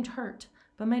 He seemed hurt.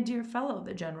 But my dear fellow,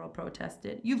 the general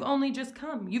protested, you've only just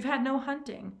come. You've had no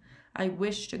hunting. I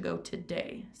wish to go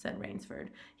today, said Rainsford.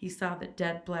 He saw the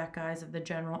dead black eyes of the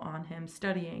general on him,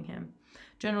 studying him.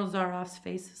 General Zaroff's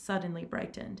face suddenly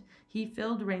brightened. He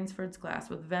filled Rainsford's glass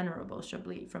with venerable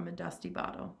Chablis from a dusty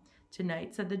bottle.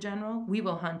 Tonight, said the general, we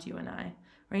will hunt, you and I.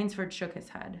 Rainsford shook his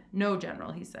head. No,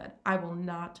 General, he said, I will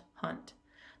not hunt.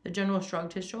 The general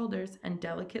shrugged his shoulders and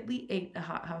delicately ate a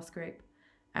hothouse grape.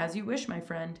 As you wish, my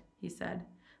friend, he said.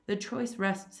 The choice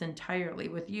rests entirely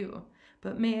with you.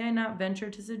 But may I not venture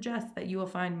to suggest that you will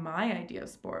find my idea of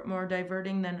sport more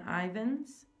diverting than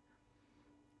Ivan's?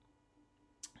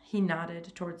 He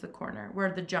nodded towards the corner,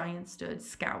 where the giant stood,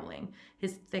 scowling,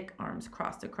 his thick arms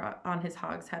crossed across on his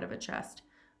hogshead of a chest.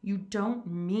 You don't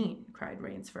mean, cried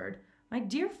Rainsford. My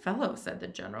dear fellow, said the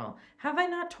general, have I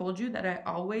not told you that I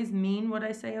always mean what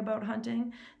I say about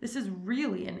hunting? This is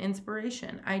really an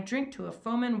inspiration. I drink to a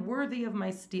foeman worthy of my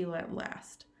steel at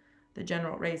last. The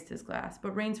general raised his glass,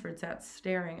 but Rainsford sat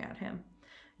staring at him.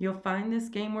 You'll find this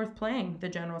game worth playing, the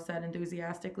general said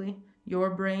enthusiastically.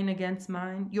 Your brain against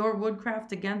mine, your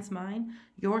woodcraft against mine,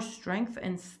 your strength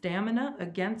and stamina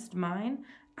against mine.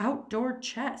 Outdoor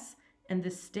chess, and the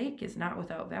stake is not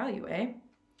without value, eh?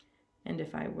 And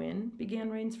if I win, began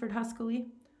Rainsford huskily,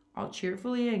 I'll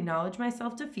cheerfully acknowledge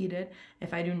myself defeated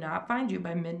if I do not find you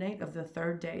by midnight of the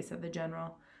 3rd day, said the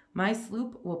general. My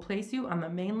sloop will place you on the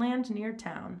mainland near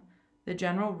town. The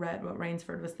general read what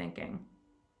Rainsford was thinking.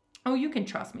 Oh, you can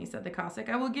trust me, said the Cossack.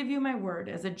 I will give you my word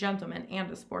as a gentleman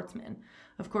and a sportsman.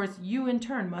 Of course, you in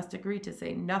turn must agree to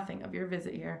say nothing of your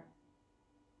visit here.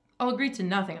 I'll agree to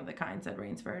nothing of the kind, said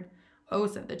Rainsford. Oh,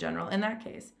 said the general, in that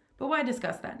case. But why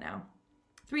discuss that now?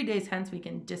 3 days hence we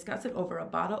can discuss it over a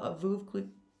bottle of Veuve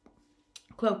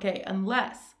Cloquet,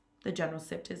 unless the general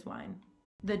sipped his wine.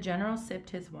 The general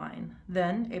sipped his wine.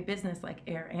 Then a businesslike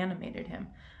air animated him.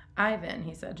 Ivan,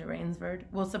 he said to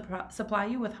Rainsford, will supply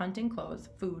you with hunting clothes,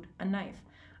 food, a knife.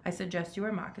 I suggest you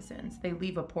wear moccasins. They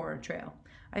leave a poorer trail.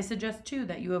 I suggest, too,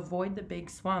 that you avoid the big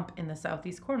swamp in the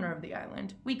southeast corner of the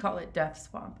island. We call it Death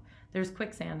Swamp. There's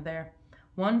quicksand there.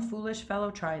 One foolish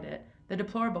fellow tried it. The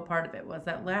deplorable part of it was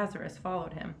that Lazarus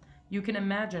followed him. You can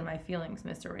imagine my feelings,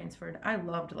 Mr. Rainsford. I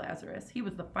loved Lazarus. He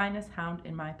was the finest hound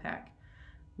in my pack.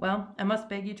 Well, I must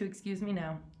beg you to excuse me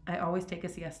now. I always take a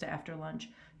siesta after lunch.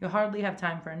 You'll hardly have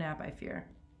time for a nap, I fear.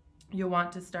 You'll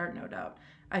want to start, no doubt.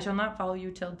 I shall not follow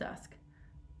you till dusk.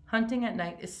 Hunting at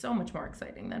night is so much more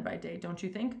exciting than by day, don't you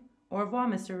think? Au revoir,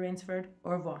 Mr. Rainsford.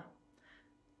 Au revoir.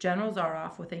 General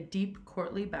Zaroff, with a deep,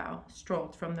 courtly bow,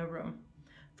 strolled from the room.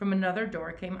 From another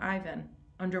door came Ivan.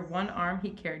 Under one arm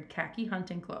he carried khaki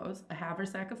hunting clothes, a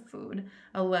haversack of food,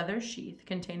 a leather sheath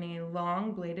containing a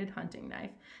long-bladed hunting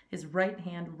knife. His right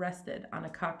hand rested on a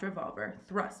cocked revolver,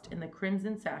 thrust in the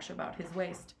crimson sash about his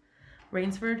waist.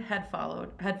 Rainsford had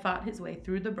fought his way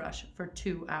through the brush for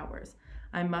 2 hours.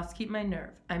 I must keep my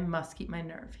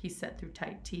nerve, he said through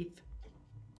tight teeth.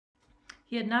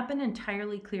 He had not been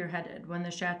entirely clear-headed when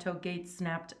the chateau gates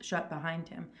snapped shut behind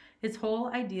him. His whole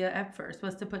idea at first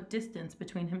was to put distance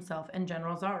between himself and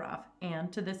General Zaroff, and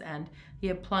to this end he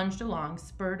had plunged along,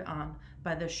 spurred on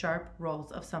by the sharp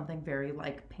rolls of something very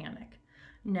like panic.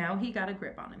 Now he got a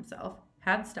grip on himself,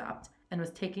 had stopped, and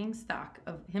was taking stock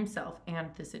of himself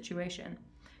and the situation.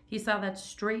 He saw that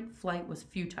straight flight was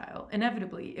futile.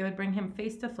 Inevitably, it would bring him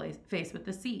face to face with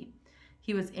the sea.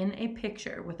 He was in a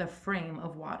picture with a frame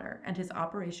of water, and his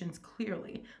operations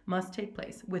clearly must take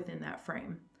place within that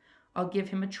frame. I'll give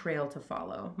him a trail to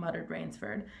follow, muttered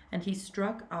Rainsford, and he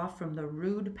struck off from the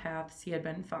rude paths he had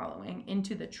been following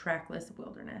into the trackless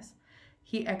wilderness.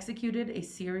 He executed a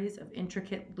series of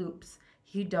intricate loops.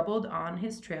 He doubled on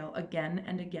his trail again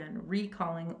and again,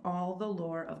 recalling all the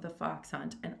lore of the fox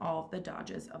hunt and all the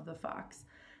dodges of the fox.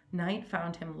 Night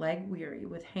found him leg-weary,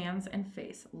 with hands and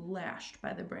face lashed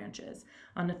by the branches,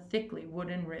 on a thickly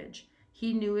wooden ridge.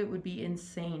 He knew it would be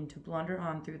insane to blunder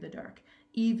on through the dark,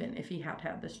 even if he had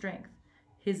had the strength.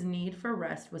 His need for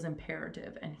rest was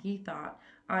imperative, and he thought,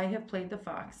 I have played the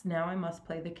fox, now I must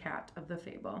play the cat of the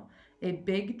fable. A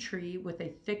big tree with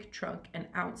a thick trunk and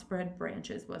outspread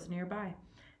branches was nearby,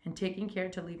 and taking care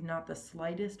to leave not the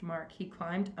slightest mark, he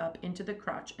climbed up into the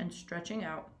crotch and, stretching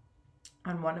out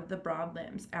on one of the broad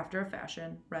limbs, after a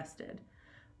fashion, rested.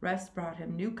 Rest brought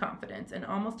him new confidence and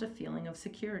almost a feeling of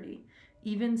security.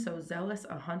 Even so zealous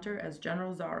a hunter as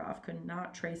General Zaroff could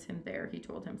not trace him there, he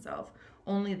told himself.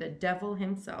 Only the devil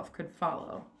himself could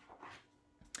follow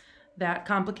that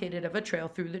complicated of a trail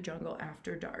through the jungle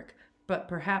after dark. But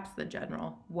perhaps the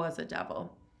general was a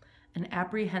devil. An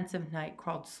apprehensive night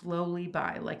crawled slowly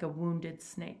by like a wounded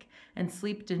snake, and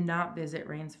sleep did not visit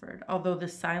Rainsford, although the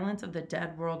silence of the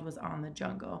dead world was on the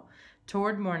jungle.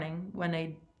 Toward morning, when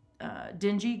a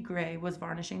dingy gray was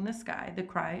varnishing the sky, the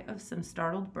cry of some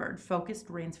startled bird focused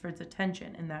Rainsford's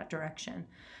attention in that direction.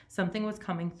 Something was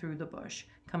coming through the bush,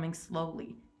 coming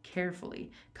slowly,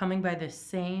 carefully, coming by the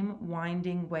same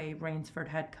winding way Rainsford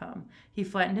had come. He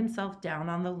flattened himself down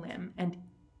on the limb, and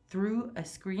through a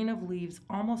screen of leaves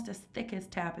almost as thick as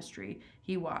tapestry,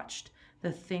 he watched.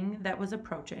 The thing that was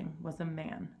approaching was a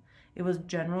man. It was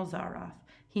General Zaroff.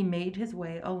 He made his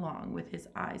way along with his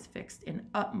eyes fixed in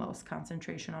utmost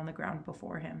concentration on the ground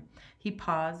before him. He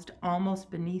paused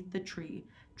almost beneath the tree,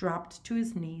 dropped to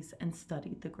his knees, and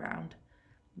studied the ground.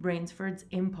 Rainsford's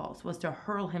impulse was to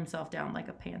hurl himself down like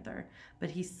a panther,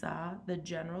 but he saw the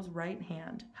general's right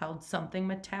hand held something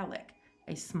metallic,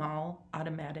 a small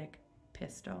automatic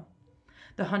pistol.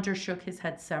 The hunter shook his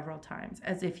head several times,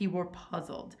 as if he were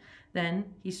puzzled.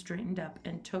 Then he straightened up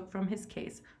and took from his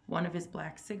case one of his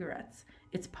black cigarettes.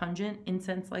 Its pungent,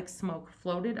 incense-like smoke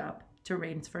floated up to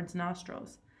Rainsford's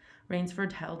nostrils.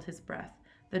 Rainsford held his breath.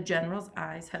 The general's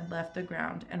eyes had left the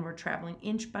ground and were traveling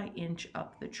inch by inch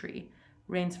up the tree.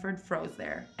 Rainsford froze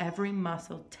there, every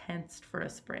muscle tensed for a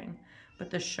spring. But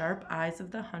the sharp eyes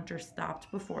of the hunter stopped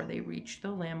before they reached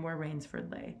the limb where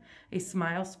Rainsford lay. A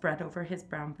smile spread over his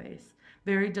brown face.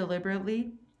 Very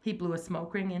deliberately, he blew a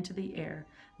smoke ring into the air.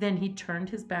 Then he turned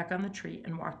his back on the tree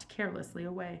and walked carelessly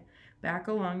away, back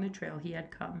along the trail he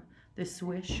had come. The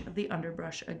swish of the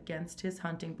underbrush against his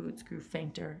hunting boots grew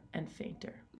fainter and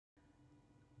fainter.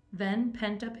 Then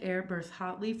pent-up air burst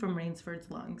hotly from Rainsford's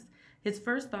lungs. His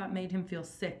first thought made him feel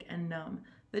sick and numb.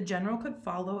 The general could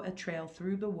follow a trail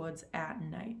through the woods at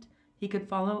night. He could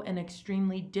follow an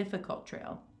extremely difficult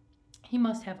trail. He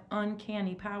must have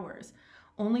uncanny powers.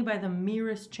 Only by the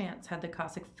merest chance had the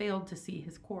Cossack failed to see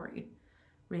his quarry.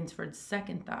 Rainsford's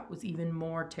second thought was even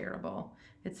more terrible.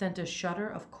 It sent a shudder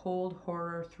of cold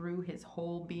horror through his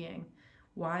whole being.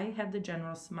 Why had the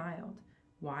general smiled?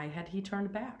 Why had he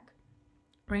turned back?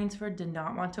 Rainsford did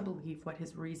not want to believe what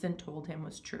his reason told him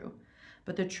was true,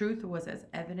 but the truth was as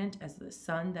evident as the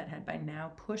sun that had by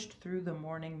now pushed through the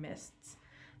morning mists.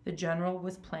 The general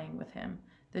was playing with him.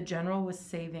 The general was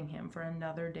saving him for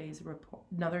another day's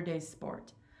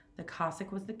sport. The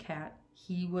Cossack was the cat,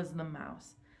 he was the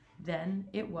mouse. Then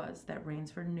it was that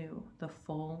Rainsford knew the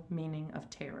full meaning of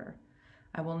terror.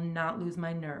 I will not lose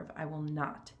my nerve. I will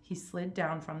not. He slid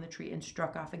down from the tree and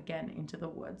struck off again into the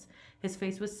woods. His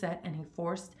face was set, and he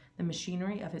forced the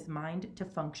machinery of his mind to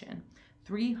function.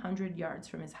 300 yards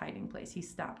from his hiding place, he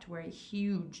stopped where a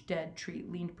huge dead tree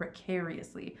leaned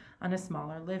precariously on a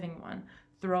smaller living one.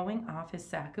 Throwing off his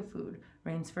sack of food,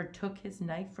 Rainsford took his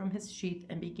knife from his sheath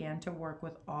and began to work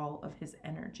with all of his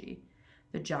energy.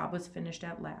 The job was finished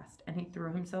at last, and he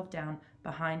threw himself down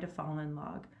behind a fallen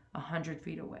log, 100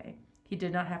 feet away. He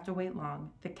did not have to wait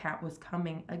long. The cat was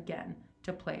coming again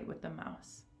to play with the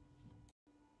mouse.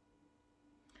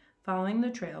 Following the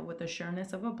trail with the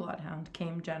sureness of a bloodhound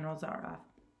came General Zaroff.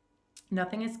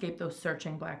 Nothing escaped those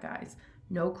searching black eyes.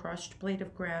 No crushed blade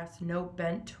of grass, no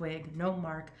bent twig, no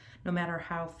mark, no matter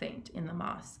how faint, in the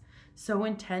moss. So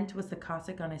intent was the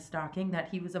Cossack on his stalking that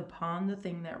he was upon the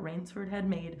thing that Rainsford had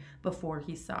made before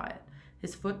he saw it.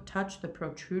 His foot touched the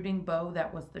protruding bow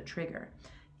that was the trigger.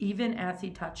 Even as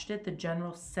he touched it, the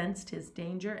general sensed his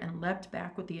danger and leapt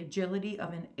back with the agility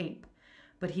of an ape.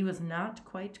 But he was not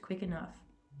quite quick enough.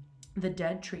 The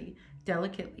dead tree,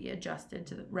 delicately adjusted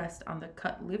to rest on the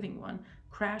cut living one,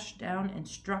 crashed down and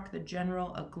struck the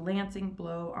general a glancing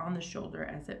blow on the shoulder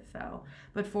as it fell.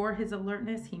 But for his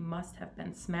alertness, he must have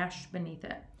been smashed beneath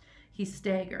it. He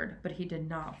staggered, but he did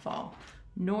not fall.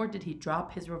 Nor did he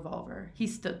drop his revolver. He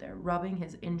stood there, rubbing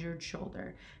his injured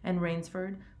shoulder, and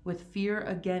Rainsford, with fear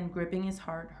again gripping his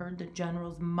heart, heard the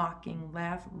general's mocking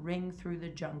laugh ring through the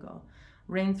jungle.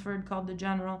 "Rainsford," called the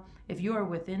general, "if you are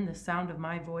within the sound of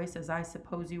my voice, as I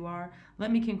suppose you are,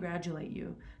 let me congratulate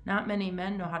you. Not many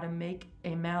men know how to make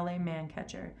a Malay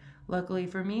man-catcher. Luckily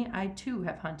for me, I too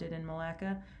have hunted in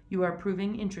Malacca. You are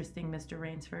proving interesting, Mr.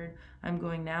 Rainsford. I'm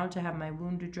going now to have my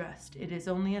wound dressed. It is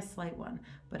only a slight one,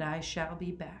 but I shall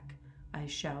be back. I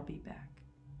shall be back."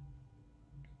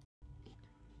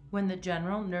 When the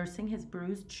general, nursing his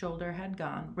bruised shoulder, had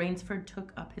gone, Rainsford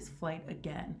took up his flight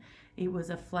again. It was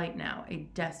a flight now, a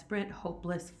desperate,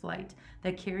 hopeless flight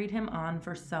that carried him on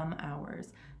for some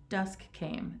hours. Dusk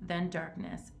came, then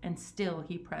darkness, and still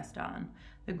he pressed on.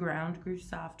 The ground grew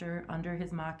softer under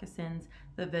his moccasins,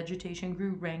 the vegetation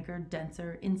grew ranker,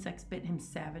 denser, insects bit him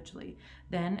savagely.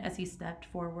 Then, as he stepped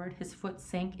forward, his foot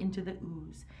sank into the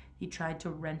ooze. He tried to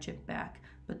wrench it back,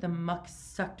 but the muck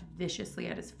sucked viciously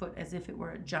at his foot as if it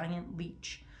were a giant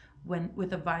leech. When,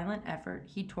 with a violent effort,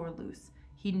 he tore loose.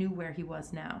 He knew where he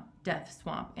was now, Death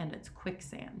Swamp and its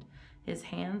quicksand. His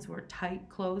hands were tight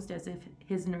closed as if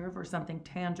his nerve were something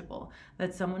tangible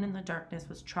that someone in the darkness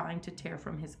was trying to tear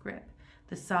from his grip.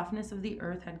 The softness of the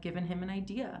earth had given him an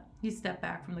idea. He stepped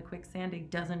back from the quicksand a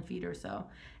dozen feet or so,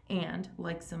 and,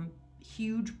 like some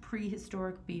huge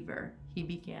prehistoric beaver, he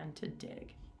began to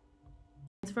dig.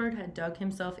 Rainsford had dug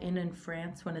himself in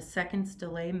France when a second's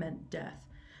delay meant death.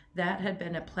 That had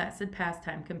been a placid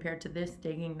pastime compared to this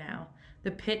digging now.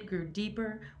 The pit grew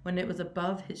deeper. When it was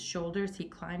above his shoulders, he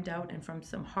climbed out and from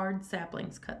some hard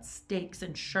saplings cut stakes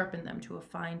and sharpened them to a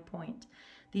fine point.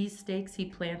 These stakes he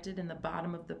planted in the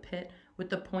bottom of the pit with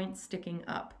the point sticking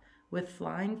up. With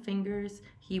flying fingers,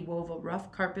 he wove a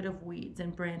rough carpet of weeds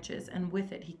and branches, and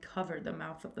with it he covered the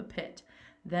mouth of the pit.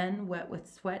 Then, wet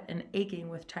with sweat and aching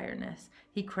with tiredness,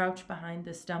 he crouched behind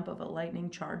the stump of a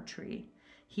lightning-charred tree.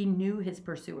 He knew his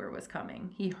pursuer was coming.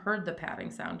 He heard the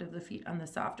padding sound of the feet on the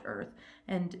soft earth,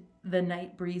 and the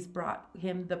night breeze brought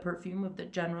him the perfume of the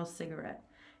general's cigarette.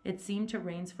 It seemed to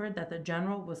Rainsford that the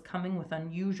general was coming with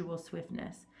unusual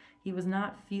swiftness. He was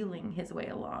not feeling his way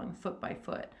along, foot by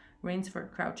foot.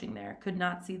 Rainsford, crouching there, could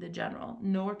not see the general,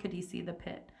 nor could he see the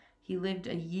pit. He lived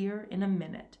a year in a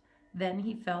minute. Then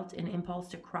he felt an impulse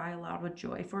to cry aloud with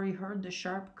joy, for he heard the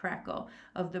sharp crackle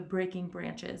of the breaking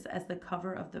branches as the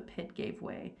cover of the pit gave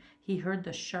way. He heard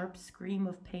the sharp scream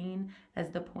of pain as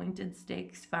the pointed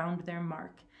stakes found their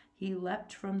mark. He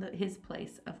leapt from his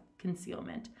place of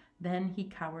concealment. Then he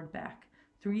cowered back.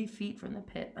 3 feet from the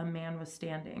pit, a man was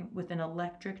standing, with an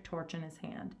electric torch in his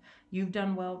hand. "You've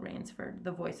done well, Rainsford,"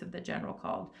 the voice of the general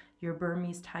called. "Your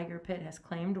Burmese tiger pit has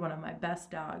claimed one of my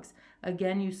best dogs.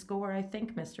 Again you score, I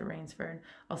think, Mr. Rainsford.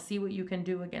 I'll see what you can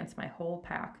do against my whole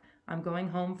pack. I'm going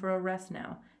home for a rest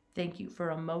now. Thank you for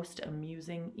a most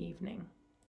amusing evening."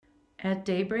 At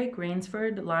daybreak,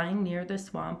 Rainsford, lying near the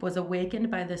swamp, was awakened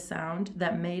by the sound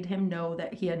that made him know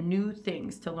that he had new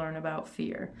things to learn about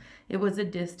fear. It was a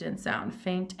distant sound,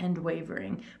 faint and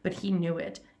wavering, but he knew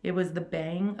it. It was the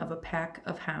baying of a pack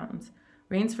of hounds.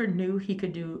 Rainsford knew he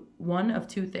could do one of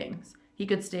two things. He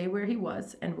could stay where he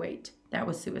was and wait. That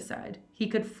was suicide. He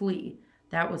could flee.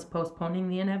 That was postponing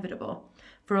the inevitable.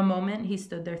 For a moment, he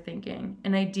stood there thinking.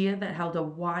 An idea that held a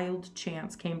wild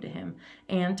chance came to him,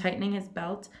 and, tightening his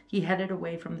belt, he headed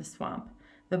away from the swamp.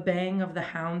 The baying of the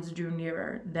hounds drew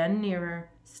nearer, then nearer,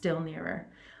 still nearer.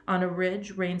 On a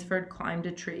ridge, Rainsford climbed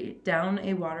a tree. Down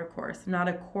a watercourse, not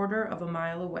a quarter of a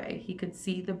mile away, he could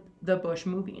see the bush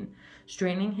moving.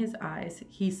 Straining his eyes,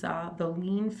 he saw the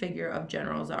lean figure of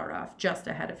General Zaroff just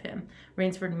ahead of him.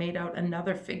 Rainsford made out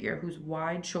another figure whose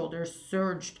wide shoulders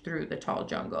surged through the tall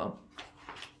jungle.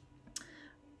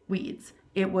 Weeds.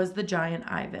 It was the giant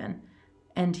Ivan,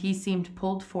 and he seemed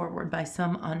pulled forward by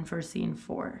some unforeseen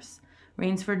force.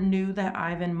 Rainsford knew that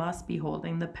Ivan must be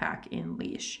holding the pack in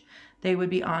leash. They would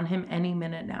be on him any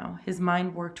minute now. His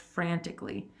mind worked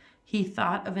frantically. He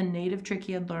thought of a native trick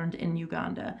he had learned in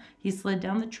Uganda. He slid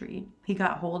down the tree. He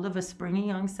got hold of a springy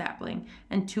young sapling,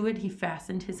 and to it he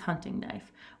fastened his hunting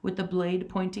knife, with the blade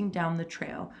pointing down the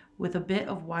trail. With a bit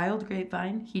of wild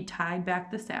grapevine, he tied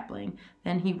back the sapling.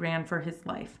 Then he ran for his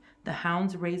life. The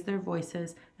hounds raised their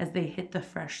voices as they hit the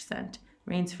fresh scent.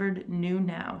 Rainsford knew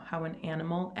now how an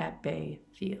animal at bay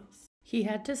feels. He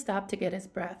had to stop to get his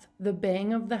breath. The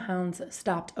baying of the hounds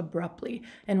stopped abruptly,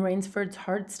 and Rainsford's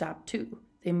heart stopped too.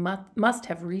 They must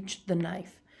have reached the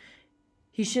knife.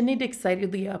 He shinnied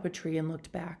excitedly up a tree and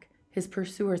looked back. His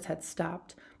pursuers had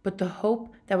stopped, but the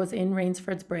hope that was in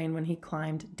Rainsford's brain when he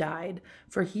climbed died,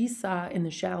 for he saw in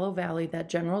the shallow valley that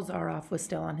General Zaroff was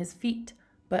still on his feet,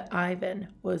 but Ivan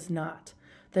was not.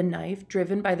 The knife,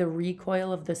 driven by the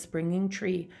recoil of the springing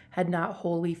tree, had not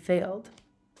wholly failed.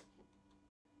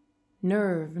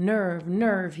 "Nerve, nerve,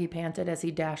 nerve," he panted as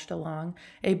he dashed along.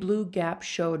 A blue gap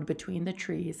showed between the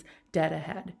trees, dead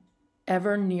ahead.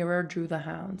 Ever nearer drew the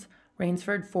hounds.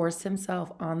 Rainsford forced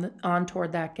himself on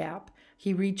toward that gap.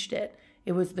 He reached it.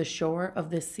 It was the shore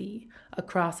of the sea.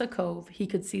 Across a cove, he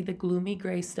could see the gloomy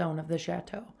gray stone of the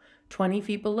chateau. 20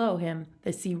 feet below him,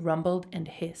 the sea rumbled and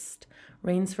hissed.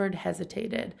 Rainsford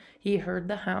hesitated. He heard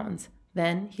the hounds.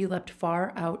 Then he leapt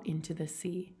far out into the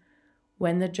sea.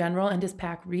 When the general and his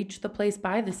pack reached the place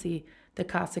by the sea, the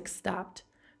Cossack stopped.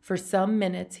 For some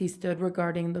minutes he stood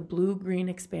regarding the blue-green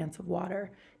expanse of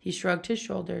water. He shrugged his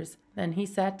shoulders, then he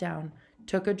sat down,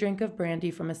 took a drink of brandy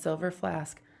from a silver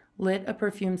flask, lit a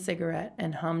perfumed cigarette,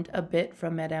 and hummed a bit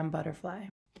from Madame Butterfly.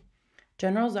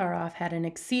 General Zaroff had an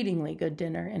exceedingly good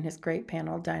dinner in his great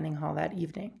paneled dining hall that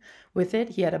evening. With it,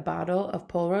 he had a bottle of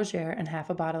Pol Roger and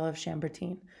half a bottle of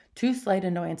Chambertin. Two slight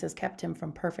annoyances kept him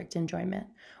from perfect enjoyment.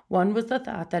 One was the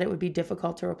thought that it would be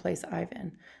difficult to replace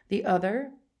Ivan. The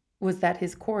other was that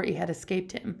his quarry had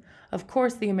escaped him. Of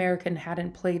course, the American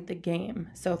hadn't played the game,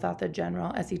 so thought the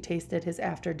general as he tasted his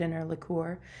after-dinner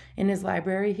liqueur. In his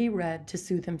library, he read, to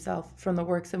soothe himself, from the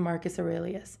works of Marcus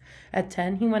Aurelius. At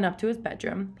 10, he went up to his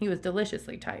bedroom. He was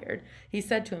deliciously tired. He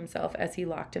said to himself as he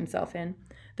locked himself in.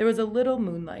 There was a little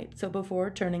moonlight, so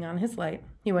before turning on his light,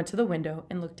 he went to the window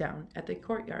and looked down at the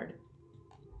courtyard.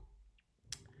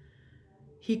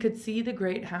 He could see the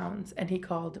great hounds, and he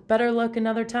called, "Better luck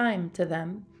another time," to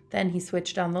them. Then he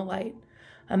switched on the light.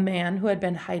 A man who had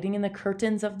been hiding in the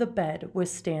curtains of the bed was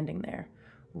standing there.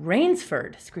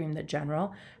 "Rainsford!" screamed the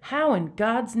general. "How in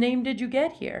God's name did you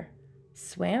get here?"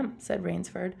 "Swam," said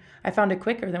Rainsford. "I found it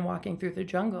quicker than walking through the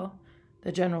jungle."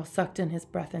 The general sucked in his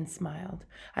breath and smiled.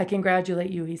 "I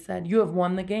congratulate you," he said. "You have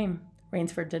won the game."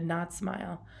 Rainsford did not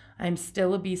smile. "I am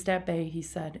still a beast at bay," he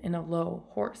said in a low,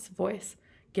 hoarse voice.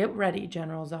 "Get ready,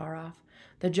 General Zaroff."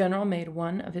 The general made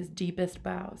one of his deepest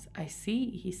bows. "I see,"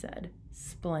 he said.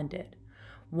 "Splendid.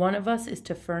 One of us is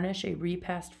to furnish a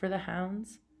repast for the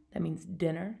hounds. That means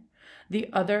dinner.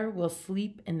 The other will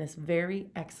sleep in this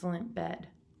very excellent bed.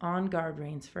 On guard,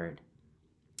 Rainsford."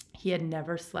 He had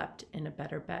never slept in a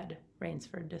better bed,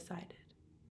 Rainsford decided.